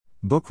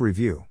Book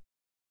Review.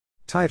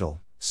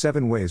 Title: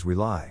 7 Ways We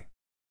Lie.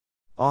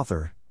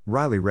 Author: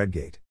 Riley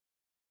Redgate.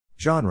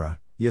 Genre: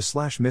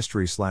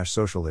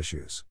 mystery/social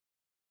issues.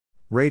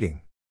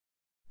 Rating.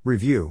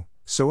 Review.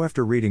 So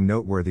after reading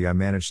Noteworthy, I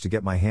managed to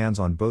get my hands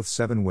on both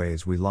 7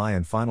 Ways We Lie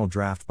and Final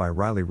Draft by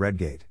Riley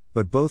Redgate,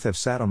 but both have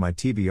sat on my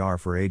TBR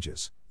for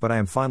ages, but I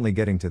am finally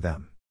getting to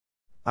them.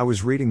 I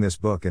was reading this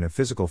book in a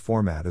physical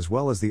format as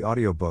well as the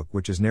audiobook,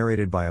 which is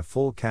narrated by a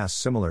full cast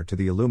similar to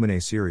the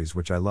Illuminae series,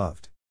 which I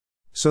loved.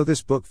 So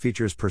this book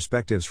features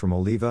perspectives from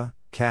Olivia,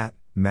 Kat,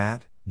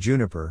 Matt,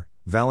 Juniper,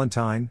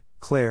 Valentine,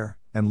 Claire,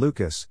 and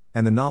Lucas,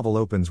 and the novel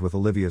opens with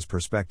Olivia's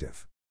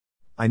perspective.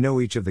 I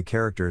know each of the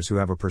characters who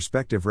have a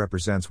perspective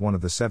represents one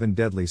of the 7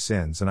 deadly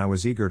sins, and I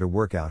was eager to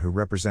work out who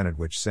represented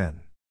which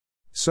sin.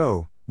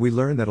 So, we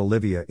learn that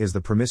Olivia is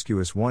the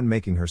promiscuous one,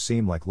 making her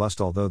seem like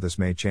lust, although this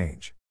may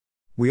change.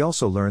 We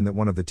also learn that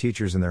one of the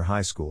teachers in their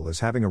high school is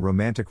having a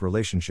romantic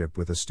relationship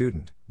with a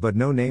student, but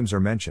no names are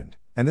mentioned,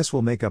 and this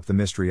will make up the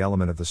mystery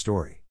element of the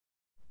story.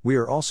 We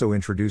are also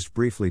introduced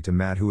briefly to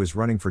Matt, who is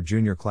running for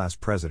junior class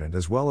president,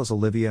 as well as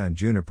Olivia and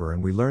Juniper,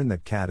 and we learn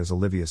that Kat is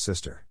Olivia's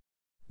sister.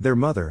 Their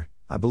mother,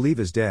 I believe,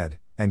 is dead,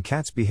 and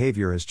Kat's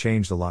behavior has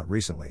changed a lot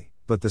recently,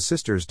 but the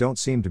sisters don't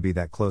seem to be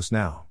that close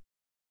now.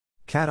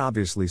 Kat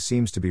obviously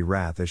seems to be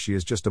wrath, as she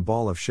is just a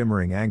ball of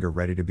shimmering anger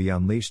ready to be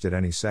unleashed at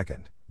any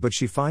second, but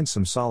she finds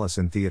some solace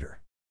in theater.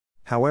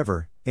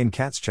 However, in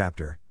Kat's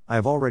chapter, I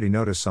have already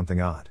noticed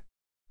something odd.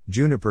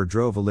 Juniper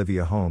drove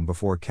Olivia home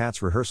before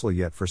Kat's rehearsal,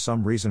 yet for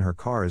some reason her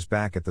car is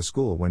back at the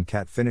school when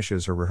Kat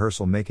finishes her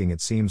rehearsal, making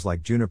it seems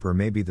like Juniper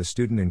may be the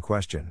student in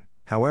question.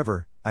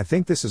 However, I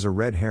think this is a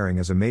red herring,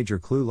 as a major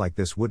clue like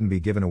this wouldn't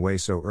be given away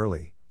so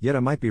early, yet I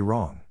might be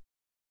wrong.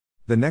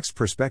 The next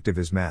perspective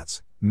is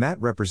Matt's.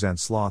 Matt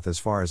represents sloth as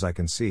far as I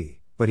can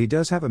see, but he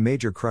does have a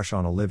major crush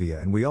on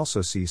Olivia, and we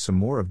also see some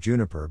more of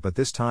Juniper, but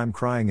this time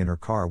crying in her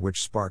car,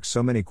 which sparks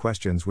so many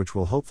questions which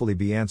will hopefully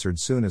be answered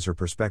soon, as her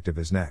perspective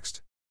is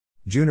next.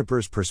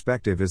 Juniper's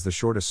perspective is the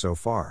shortest so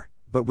far,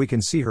 but we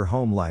can see her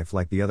home life,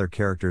 like the other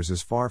characters,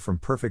 is far from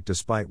perfect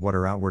despite what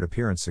her outward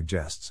appearance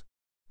suggests.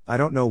 I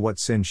don't know what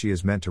sin she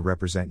is meant to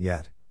represent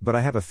yet, but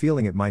I have a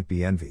feeling it might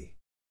be envy.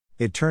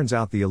 It turns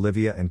out the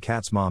Olivia and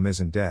Kat's mom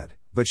isn't dead,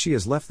 but she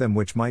has left them,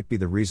 which might be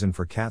the reason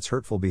for Kat's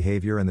hurtful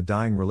behavior and the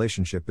dying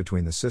relationship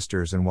between the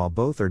sisters. And while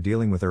both are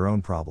dealing with their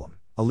own problem,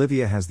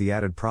 Olivia has the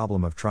added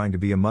problem of trying to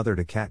be a mother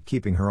to Kat,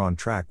 keeping her on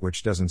track,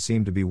 which doesn't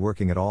seem to be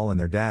working at all, and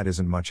their dad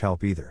isn't much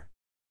help either.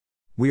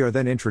 We are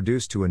then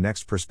introduced to a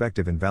next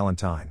perspective in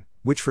Valentine,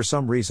 which for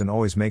some reason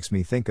always makes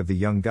me think of the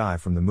young guy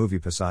from the movie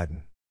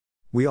Poseidon.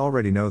 We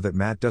already know that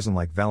Matt doesn't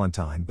like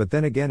Valentine, but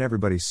then again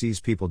everybody sees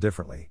people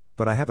differently,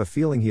 but I have a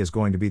feeling he is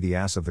going to be the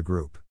ass of the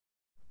group.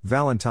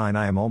 Valentine,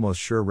 I am almost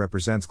sure,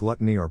 represents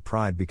gluttony or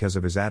pride because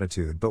of his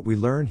attitude, but we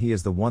learn he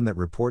is the one that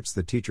reports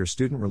the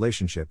teacher-student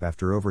relationship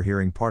after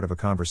overhearing part of a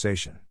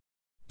conversation.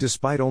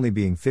 Despite only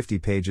being 50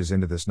 pages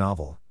into this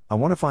novel, I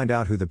want to find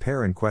out who the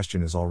pair in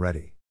question is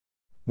already.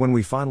 When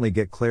we finally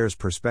get Claire's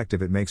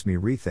perspective, it makes me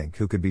rethink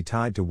who could be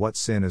tied to what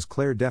sin, as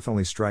Claire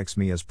definitely strikes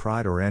me as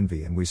pride or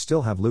envy, and we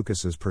still have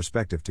Lucas's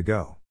perspective to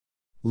go.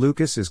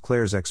 Lucas is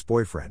Claire's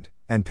ex-boyfriend,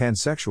 and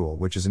pansexual,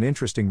 which is an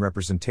interesting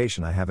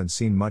representation I haven't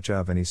seen much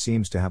of, and he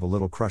seems to have a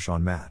little crush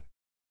on Matt.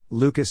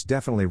 Lucas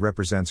definitely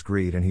represents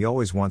greed, and he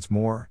always wants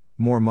more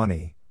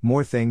money,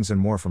 more things, and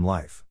more from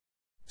life.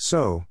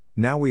 So,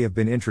 now we have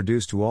been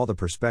introduced to all the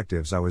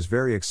perspectives, I was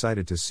very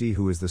excited to see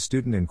who is the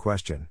student in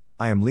question.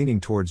 I am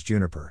leaning towards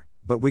Juniper,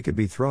 but we could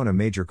be thrown a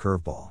major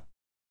curveball.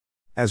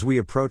 As we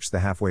approach the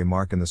halfway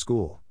mark in the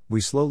school, we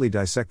slowly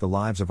dissect the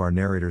lives of our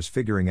narrators,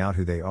 figuring out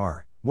who they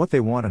are, what they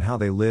want, and how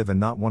they live, and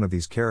not one of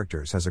these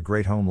characters has a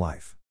great home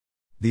life.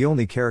 The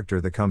only character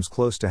that comes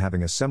close to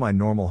having a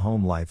semi-normal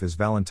home life is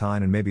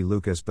Valentine and maybe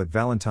Lucas, but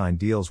Valentine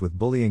deals with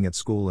bullying at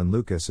school and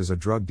Lucas is a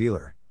drug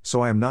dealer,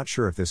 so I am not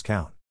sure if this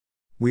counts.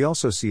 We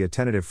also see a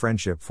tentative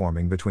friendship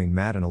forming between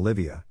Matt and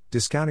Olivia,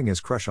 discounting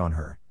his crush on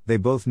her. They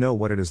both know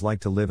what it is like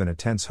to live in a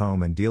tense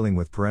home and dealing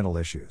with parental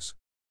issues.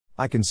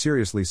 I can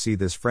seriously see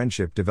this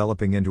friendship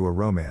developing into a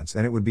romance,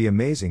 and it would be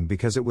amazing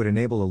because it would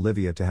enable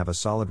Olivia to have a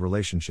solid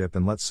relationship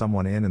and let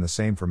someone in, and the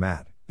same for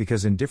Matt,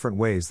 because in different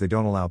ways they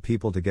don't allow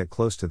people to get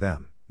close to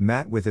them,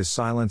 Matt with his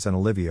silence and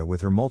Olivia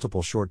with her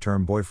multiple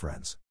short-term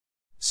boyfriends.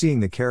 Seeing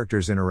the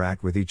characters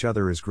interact with each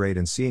other is great,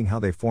 and seeing how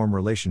they form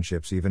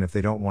relationships even if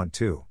they don't want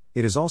to.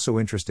 It is also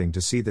interesting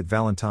to see that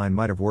Valentine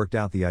might have worked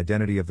out the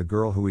identity of the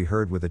girl who he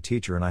heard with a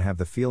teacher, and I have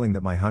the feeling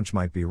that my hunch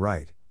might be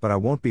right, but I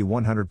won't be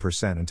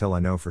 100% until I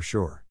know for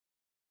sure.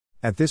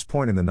 At this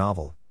point in the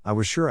novel, I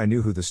was sure I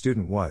knew who the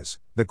student was.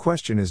 The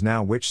question is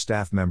now, which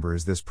staff member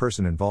is this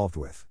person involved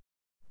with?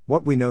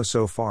 What we know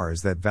so far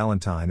is that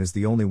Valentine is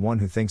the only one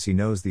who thinks he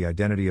knows the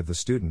identity of the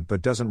student,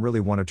 but doesn't really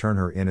want to turn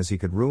her in, as he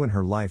could ruin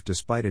her life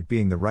despite it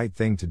being the right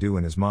thing to do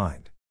in his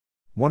mind.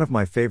 One of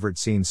my favorite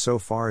scenes so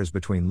far is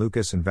between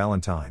Lucas and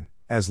Valentine,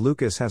 as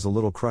Lucas has a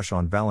little crush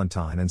on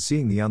Valentine, and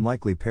seeing the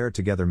unlikely pair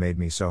together made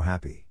me so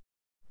happy.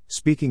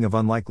 Speaking of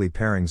unlikely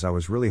pairings, I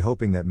was really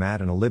hoping that Matt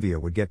and Olivia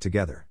would get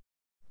together.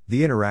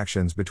 the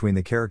interactions between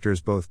the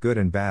characters, both good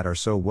and bad, are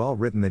so well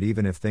written that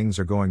even if things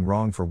are going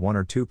wrong for one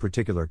or two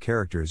particular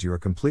characters, you are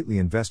completely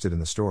invested in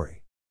the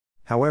story.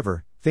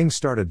 However, things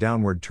start a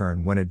downward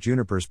turn when at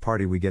Juniper's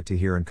party we get to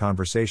hear a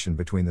conversation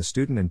between the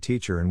student and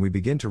teacher, and we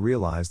begin to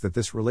realize that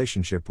this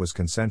relationship was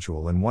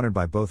consensual and wanted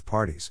by both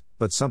parties,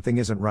 but something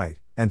isn't right,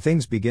 and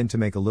things begin to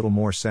make a little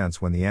more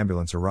sense when the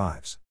ambulance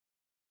arrives.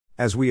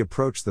 As we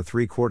approach the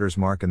 3/4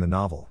 mark in the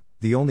novel,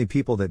 the only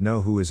people that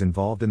know who is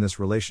involved in this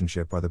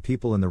relationship are the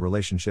people in the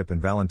relationship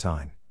and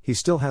Valentine. He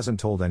still hasn't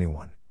told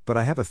anyone, but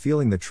I have a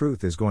feeling the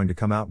truth is going to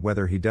come out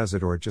whether he does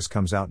it or it just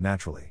comes out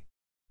naturally.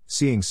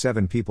 Seeing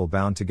 7 people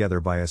bound together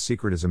by a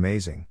secret is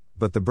amazing,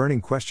 but the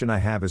burning question I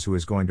have is who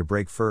is going to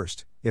break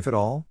first, if at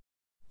all?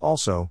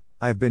 Also,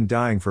 I have been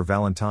dying for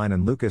Valentine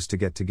and Lucas to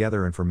get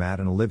together and for Matt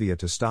and Olivia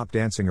to stop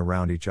dancing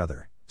around each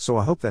other, so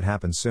I hope that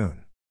happens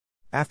soon.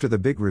 After the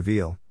big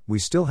reveal, we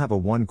still have a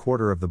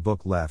 1/4 of the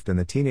book left, and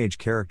the teenage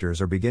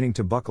characters are beginning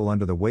to buckle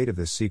under the weight of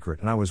this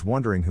secret, and I was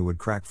wondering who would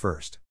crack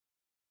first.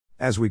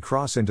 As we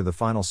cross into the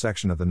final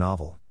section of the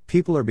novel,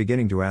 people are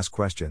beginning to ask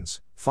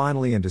questions,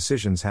 finally, and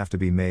decisions have to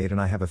be made,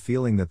 and I have a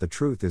feeling that the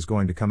truth is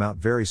going to come out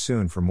very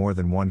soon for more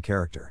than one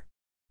character.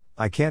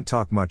 I can't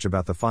talk much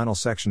about the final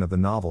section of the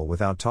novel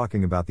without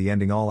talking about the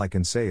ending. All I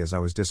can say is I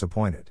was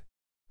disappointed.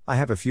 I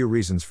have a few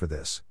reasons for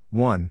this.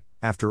 1.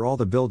 After all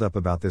the build-up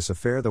about this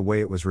affair, the way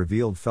it was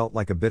revealed felt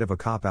like a bit of a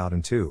cop-out,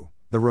 and 2.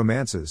 The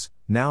romances,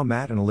 now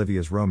Matt and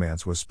Olivia's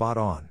romance was spot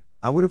on.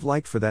 I would have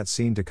liked for that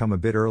scene to come a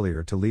bit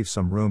earlier to leave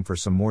some room for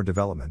some more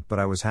development, but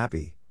I was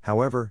happy.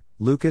 However,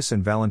 Lucas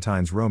and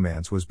Valentine's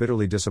romance was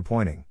bitterly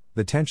disappointing.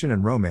 The tension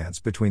and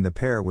romance between the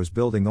pair was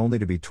building only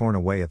to be torn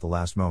away at the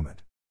last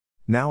moment.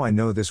 Now I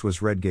know this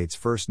was Redgate's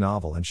first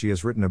novel and she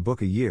has written a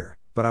book a year,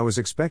 but I was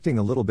expecting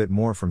a little bit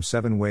more from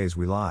 7 Ways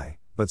We Lie,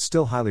 but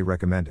still highly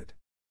recommended.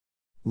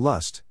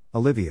 Lust,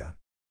 Olivia.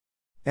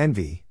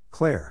 Envy,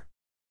 Claire.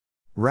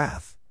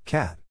 Wrath,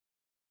 Kat.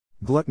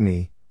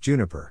 Gluttony,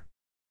 Juniper.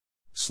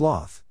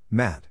 Sloth,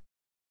 Matt.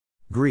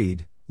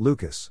 Greed,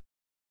 Lucas.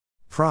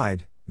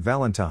 Pride,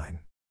 Valentine.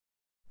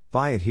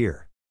 Buy it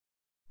here.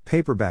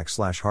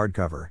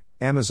 Paperback/hardcover,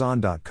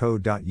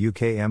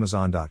 amazon.co.uk,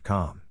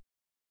 amazon.com.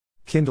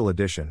 Kindle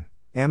edition,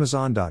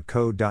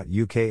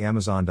 amazon.co.uk,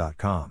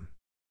 amazon.com.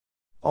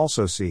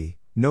 Also see,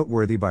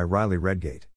 Noteworthy by Riley Redgate.